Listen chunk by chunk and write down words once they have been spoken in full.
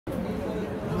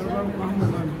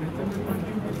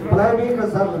फ्लाइबिग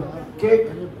sir cake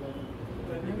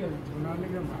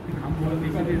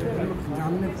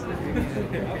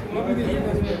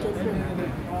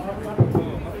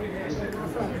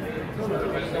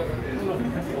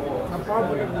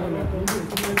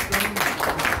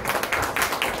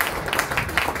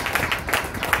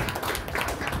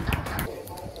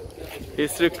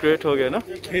history create हो गया ना,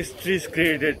 history is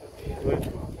created.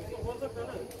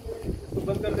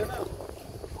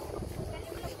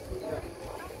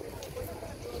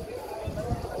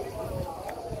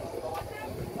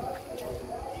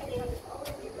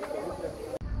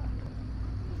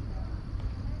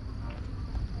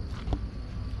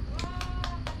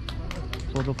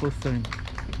 For the first time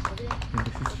in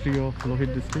the history of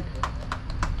Lohit district,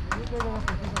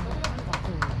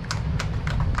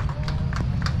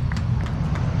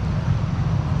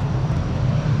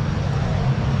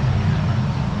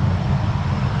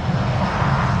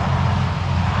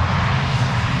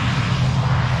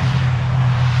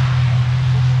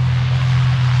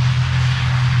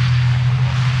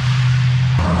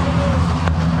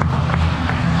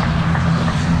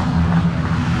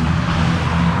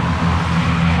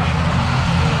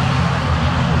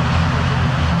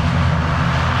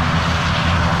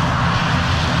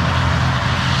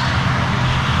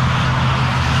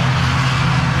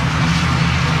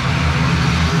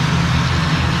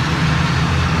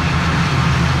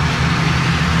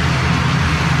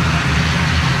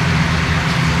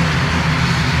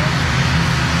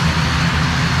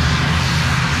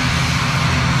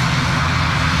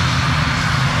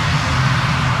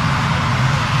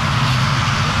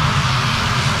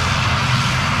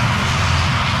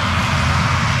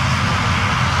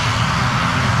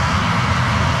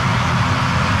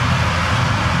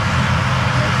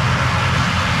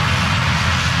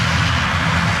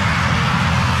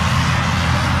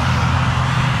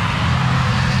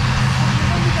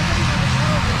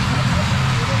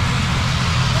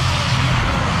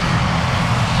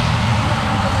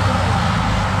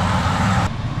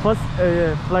 first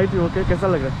flight okay, कैसा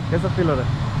लग रहा है, कैसा फील हो रहा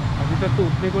है? अभी तक तो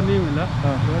उठने को नहीं मिला,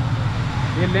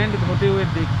 ये लैंड होते हुए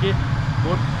देख के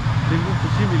बहुत दिल को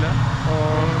खुशी मिला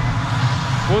और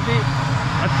बहुत ही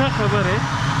अच्छा खबर है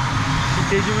कि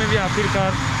तेजू में भी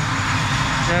आखिरकार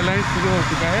एयरलाइंस शुरू हो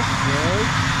चुका है।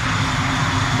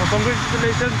 तो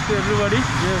congratulation to everybody.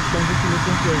 Yes,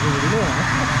 congratulation to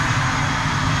everybody.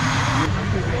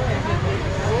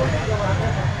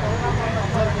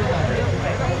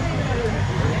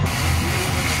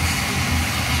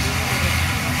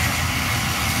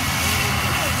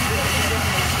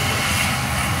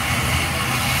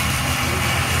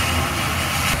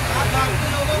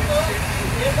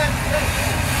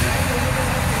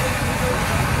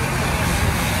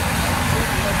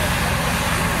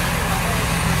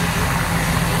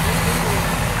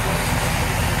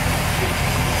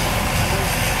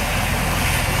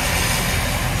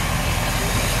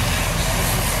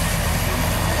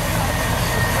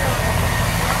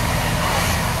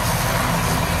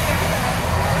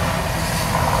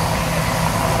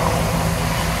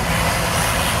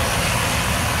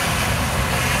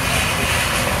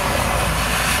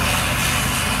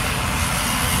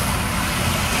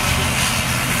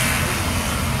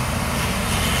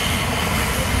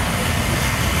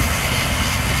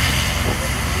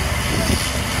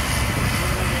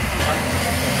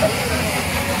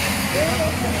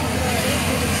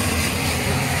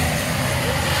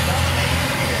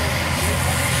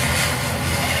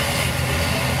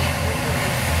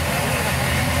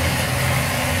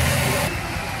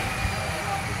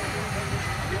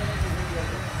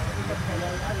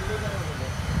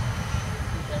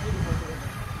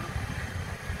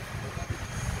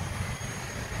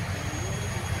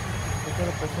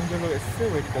 Passenger लोग इससे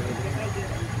वेट कर रहे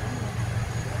हैं।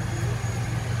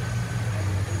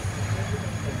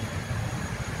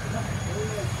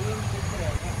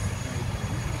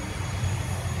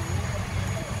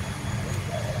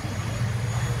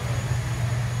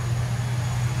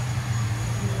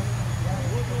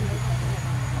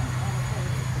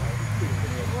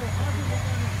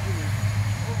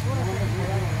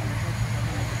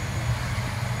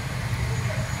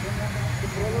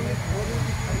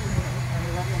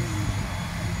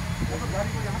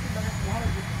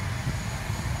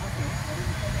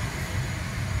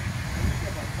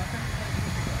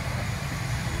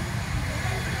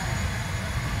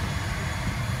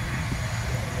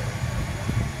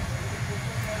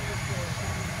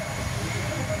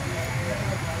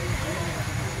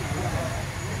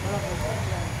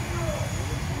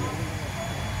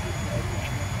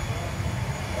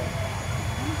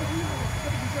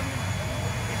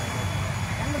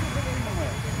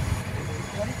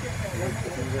 केक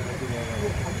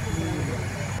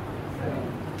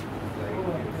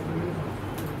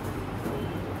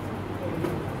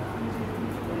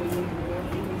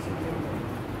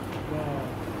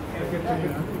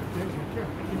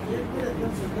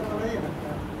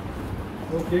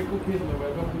को खींच लो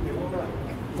भाई,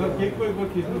 सर केक को एक बार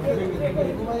खींच लो।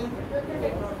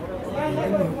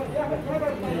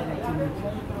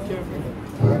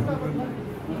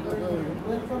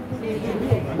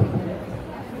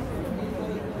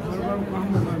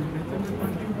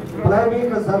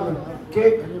 Flybig sir,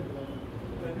 cake.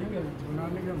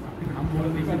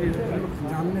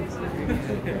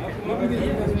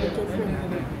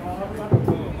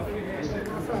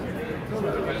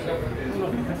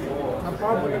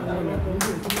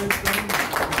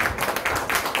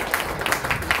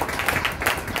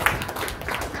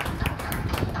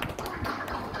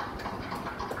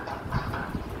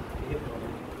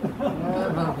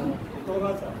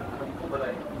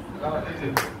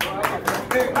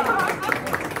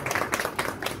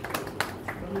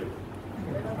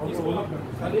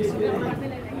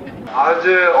 आज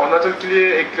अरुणाचल के लिए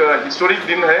एक हिस्टोरिक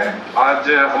दिन है। आज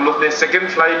हम लोग ने सेकेंड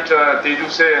फ्लाइट तेजू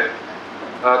से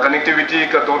कनेक्टिविटी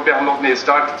का तौर पे हम लोग ने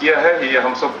स्टार्ट किया है। ये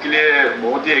हम सब के लिए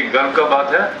बहुत ही एक गर्व का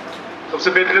बात है। सबसे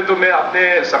पहले तो मैं अपने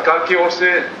सरकार की ओर से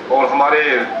और हमारे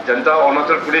जनता,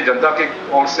 अरुणाचल प्रदेश जनता की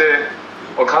ओर से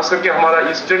और खास करके हमारा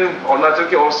ईस्टर्न अरुणाचल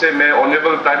की ओर से मैं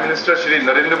honourable prime minister Shri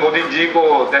Narendra Modi ji को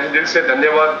तहे दिल से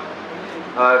धन्यवाद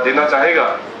देना चाहेगा।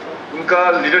 उनका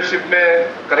लीडरशिप में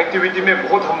कनेक्टिविटी में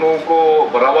बहुत हम लोगों को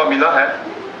बढ़ावा मिला है।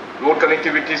 रोड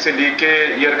कनेक्टिविटी से लेके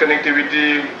air connectivity,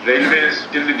 railways,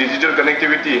 digital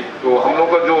connectivity. तो हम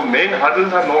लोग का जो मेन हार्डल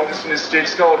था नॉर्थ ईस्टर्न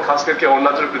स्टेट्स का और खास करके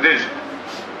अरुणाचल प्रदेश,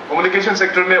 कम्युनिकेशन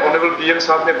सेक्टर में ऑनरेबल पीएम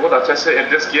साहब ने बहुत अच्छे से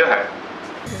एड्रेस किया है।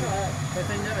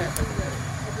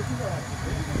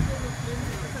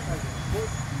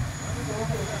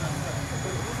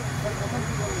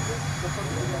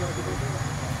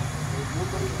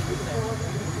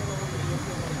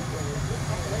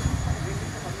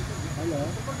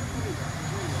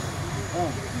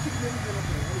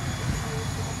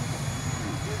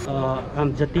 I'm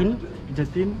Jatin.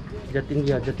 Jatin,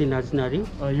 Jatin Ajnari.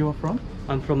 you are from?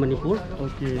 I'm from Manipur.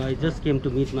 Okay. I just came to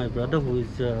meet my brother who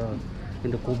is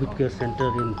in the COVID care center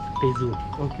in Tezu.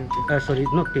 Okay, okay. Sorry,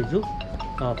 not Tezu,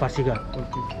 Pasiga.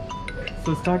 Okay.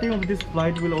 So starting of this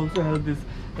flight will also help this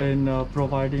in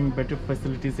providing better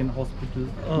facilities in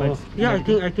hospitals. Yeah,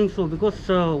 I think so, because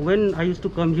when I used to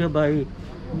come here by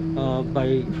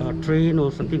train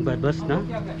or something, by bus,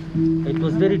 it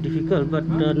was very difficult, but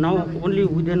now only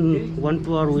within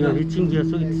 1-2 hours we are reaching here,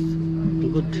 so it's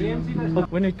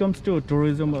good. When it comes to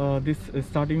tourism, this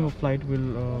starting of flight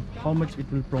will how much it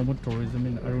will promote tourism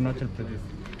in Arunachal Pradesh,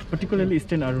 particularly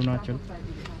Eastern Arunachal?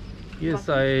 Yes,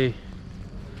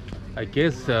 I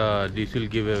guess this will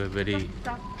give a very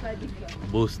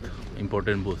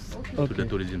important boost to the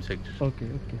tourism sector. Okay,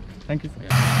 thank you, sir.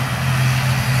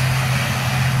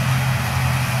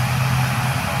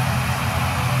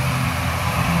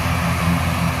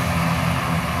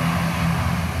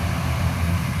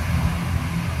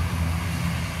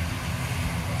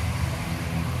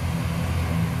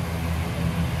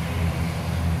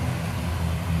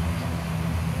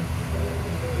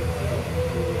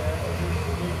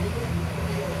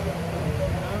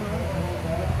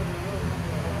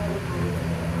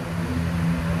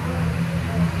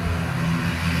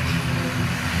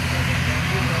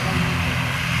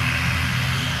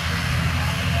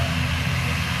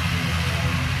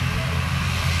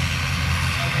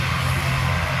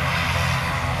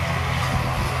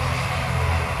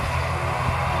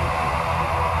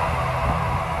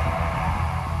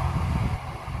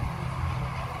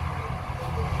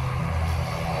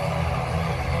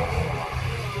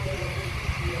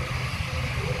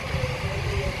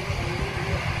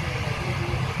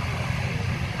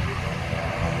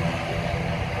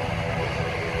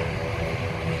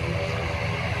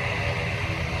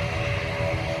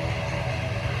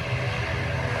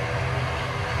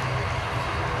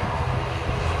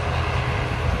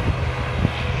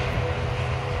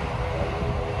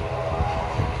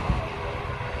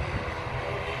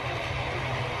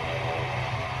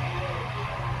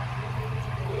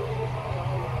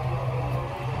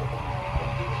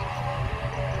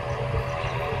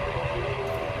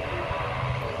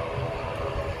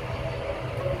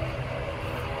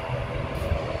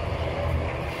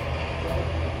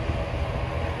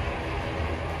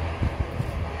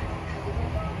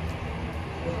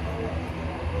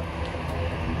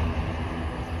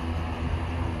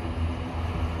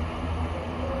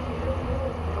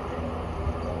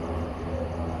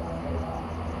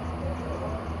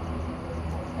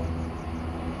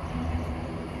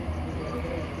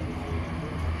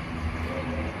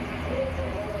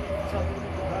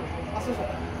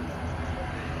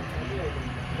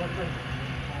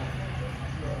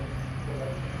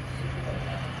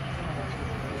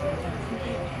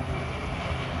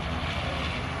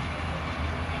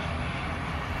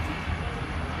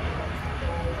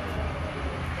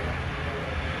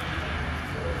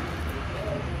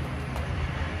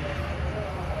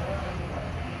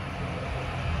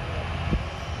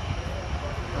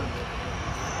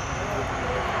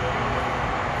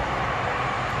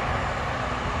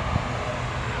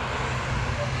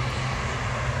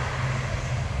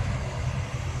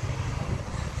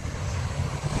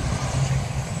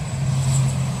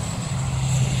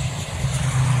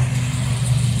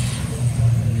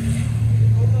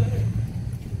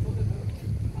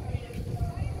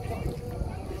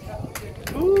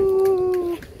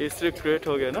 History create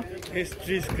हो गया ना?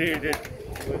 History is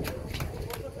created.